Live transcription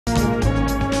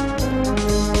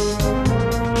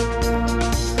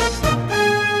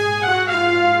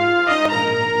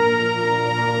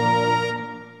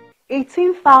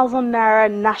30,000 naira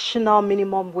national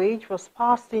minimum wage was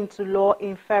passed into law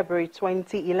in February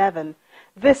 2011.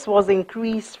 This was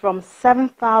increased from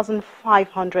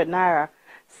 7,500 naira.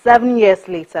 7 years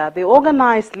later, the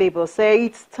organized labor say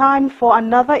it's time for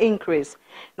another increase.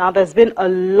 Now, there's been a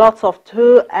lot of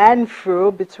to and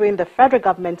fro between the federal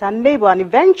government and labor, and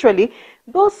eventually,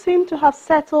 both seem to have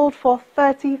settled for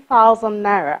 30,000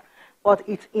 naira. But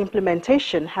its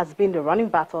implementation has been the running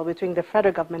battle between the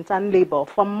federal government and labor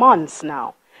for months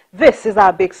now. This is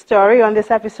our big story on this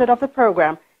episode of the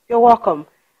program. You're welcome.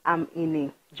 I'm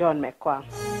Ini John Mekwa.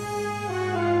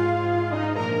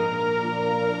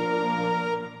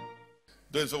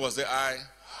 Those who say aye.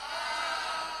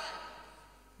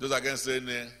 Those against say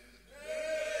nay.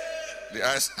 The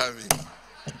ayes have it.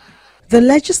 The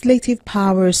legislative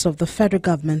powers of the federal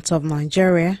government of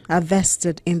Nigeria are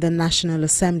vested in the National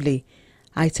Assembly.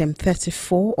 Item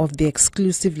 34 of the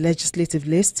exclusive legislative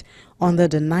list under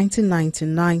the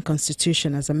 1999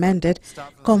 Constitution as amended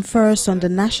confers on the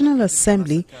National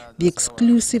Assembly the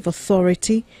exclusive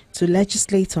authority to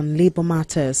legislate on labor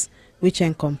matters, which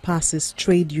encompasses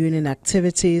trade union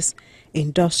activities,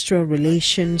 industrial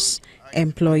relations,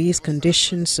 employees'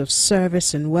 conditions of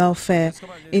service and welfare,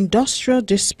 industrial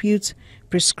disputes,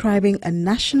 prescribing a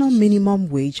national minimum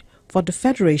wage for the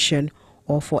Federation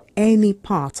or for any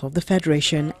part of the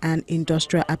Federation, and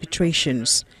industrial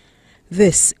arbitrations.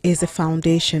 This is the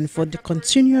foundation for the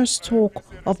continuous talk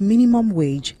of minimum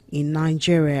wage in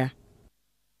Nigeria.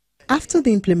 After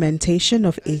the implementation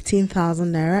of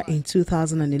 18,000 naira in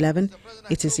 2011,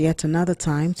 it is yet another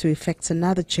time to effect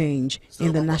another change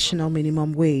in the national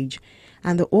minimum wage,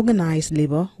 and the organized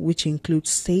labor, which includes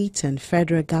state and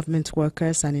federal government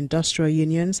workers and industrial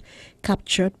unions,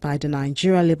 captured by the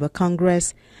Nigeria Labour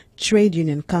Congress, Trade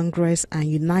Union Congress and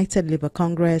United Labour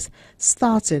Congress,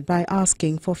 started by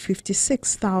asking for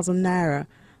 56,000 naira,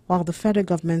 while the federal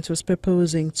government was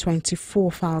proposing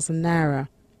 24,000 naira.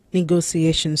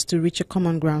 Negotiations to reach a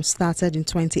common ground started in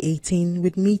 2018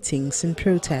 with meetings and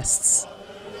protests.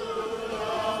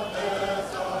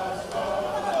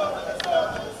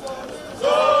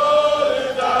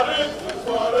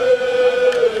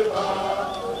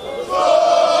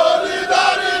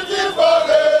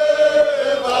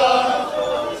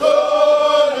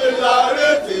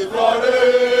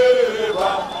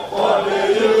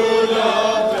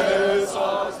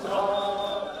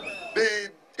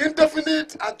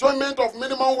 Indefinite adjournment of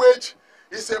minimum wage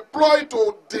is a ploy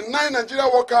to deny Nigerian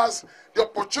workers the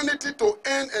opportunity to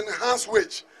earn enhanced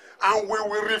wage, and we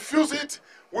will refuse it,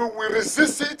 we will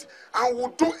resist it, and we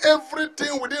will do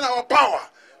everything within our power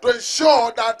to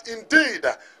ensure that indeed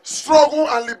struggle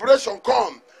and liberation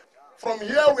come. From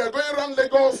here we are going around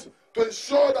Lagos to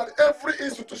ensure that every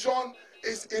institution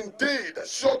is indeed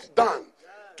shut down.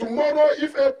 Tomorrow,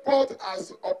 if a port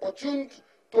has opportunity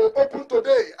to open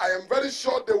today, I am very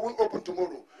sure they won't open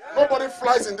tomorrow. Nobody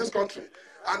flies in this country.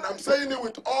 And I'm saying it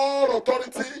with all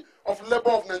authority of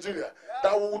labor of Nigeria,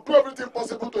 that we will do everything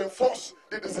possible to enforce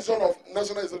the decision of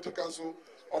National Executive Council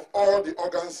of all the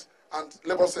organs and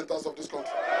labor centers of this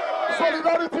country.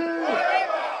 Solidarity!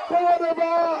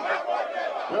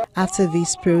 Forever! After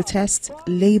these protests,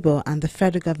 Labour and the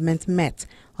federal government met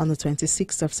on the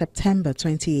 26th of September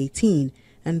 2018,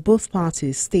 and both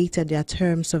parties stated their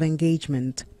terms of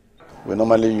engagement. We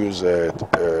normally use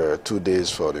 2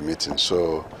 days for the meeting,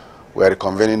 so we are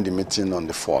reconvening the meeting on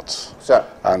the 4th. Sir.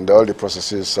 And all the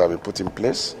processes have been put in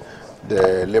place.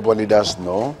 The labor leaders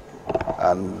know,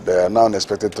 and they are now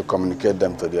expected to communicate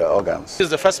them to their organs. This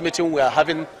is the first meeting we are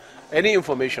having any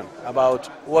information about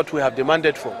what we have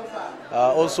demanded for.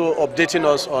 Also updating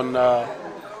us on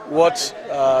what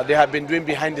they have been doing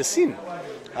behind the scene.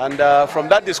 And from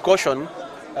that discussion,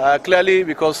 clearly,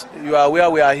 because you are aware,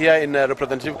 we are here in a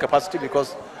representative capacity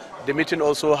because the meeting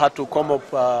also had to come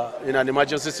up in an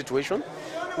emergency situation.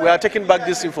 We are taking back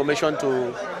this information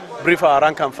to brief our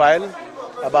rank and file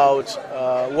about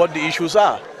what the issues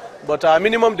are. But our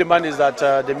minimum demand is that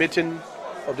the meeting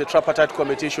of the tripartite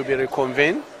committee should be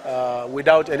reconvened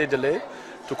without any delay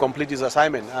to complete its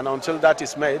assignment. And until that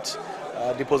is met,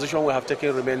 the position we have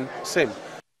taken remains same.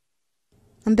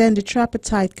 And then the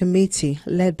tripartite committee,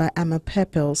 led by Ahmed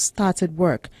Pepel, started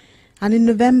work and in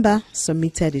November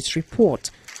submitted its report.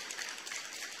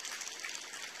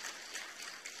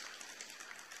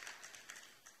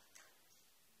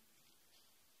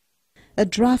 A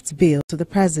draft bill to the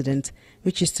President,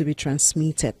 which is to be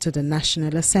transmitted to the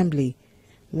National Assembly.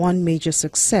 One major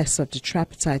success of the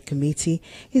tripartite committee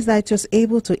is that it was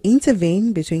able to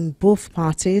intervene between both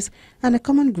parties, and a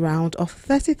common ground of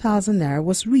 30,000 naira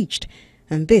was reached.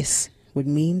 And this would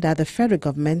mean that the federal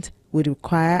government would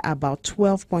require about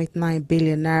 12.9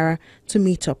 billion naira to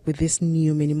meet up with this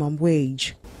new minimum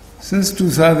wage. Since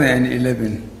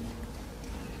 2011,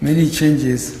 many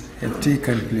changes have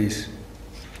taken place.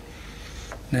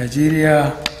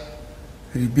 Nigeria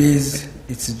rebased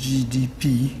its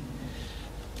GDP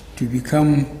to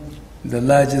become the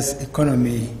largest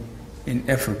economy in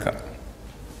Africa.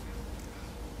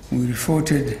 We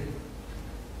reported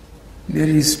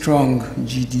very strong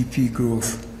GDP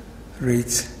growth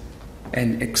rates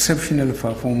and exceptional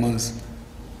performance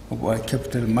of our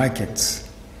capital markets.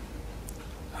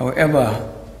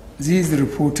 However, these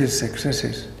reported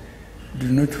successes do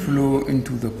not flow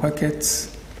into the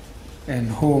pockets and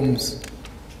homes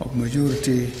of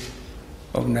majority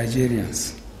of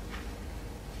Nigerians.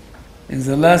 In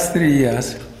the last 3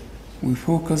 years, we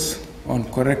focused on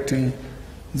correcting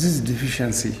this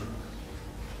deficiency.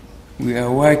 We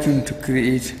are working to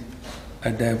create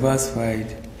a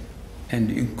diversified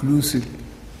and inclusive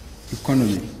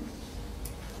economy.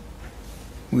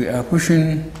 We are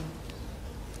pushing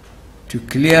to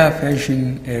clear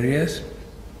pension areas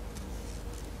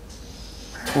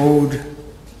owed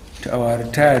to our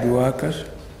retired workers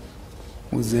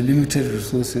with the limited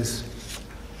resources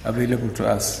available to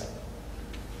us.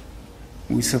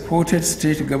 We supported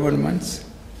state governments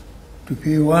to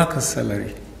pay workers'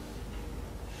 salary.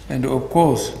 And of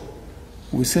course,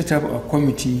 we set up a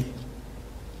committee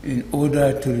in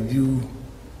order to review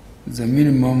the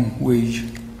minimum wage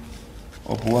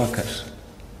of workers.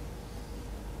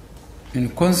 In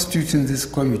constituting this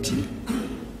committee,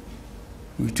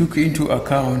 we took into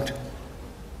account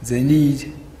the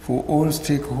need for all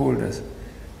stakeholders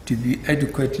to be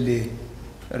adequately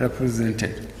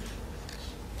represented: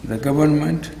 the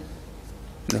government,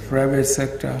 the private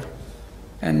sector,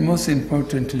 and most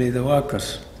importantly, the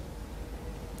workers.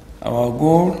 Our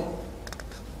goal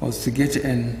was to get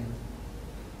an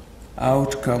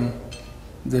outcome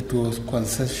that was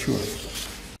consensual.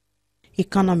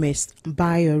 Economist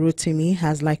Bayo Rotimi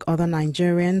has, like other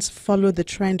Nigerians, followed the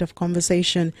trend of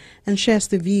conversation and shares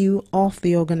the view of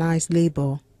the organized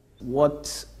labor.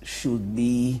 What should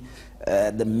be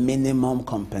the minimum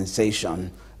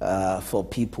compensation for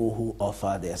people who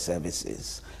offer their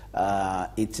services?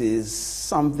 It is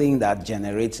something that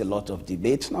generates a lot of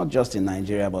debate, not just in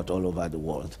Nigeria, but all over the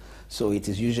world. So it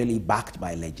is usually backed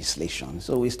by legislation.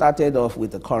 So we started off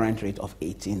with the current rate of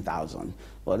 18,000,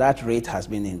 but that rate has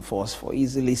been in force for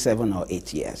easily 7 or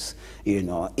 8 years. You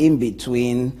know, in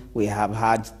between, we have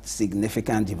had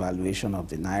significant devaluation of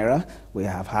the naira. We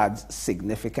have had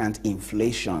significant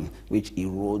inflation, which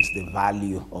erodes the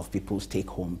value of people's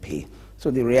take-home pay.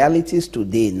 So the realities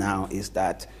today now is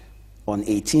that on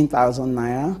 18,000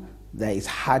 naira, there is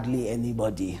hardly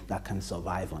anybody that can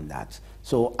survive on that.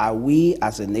 So are we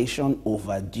as a nation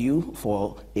overdue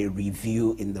for a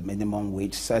review in the minimum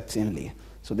wage? Certainly.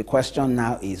 So the question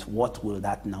now is, what will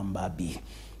that number be?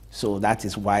 So that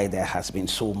is why there has been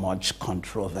so much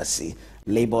controversy.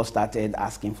 Labour started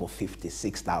asking for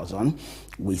 56,000.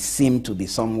 We seem to be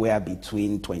somewhere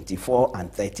between 24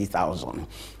 and 30,000.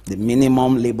 The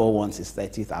minimum Labour wants is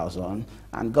 30,000,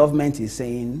 and government is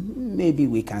saying maybe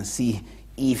we can see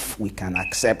if we can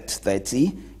accept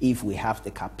 30, if we have the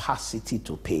capacity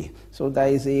to pay. So there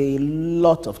is a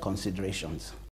lot of considerations.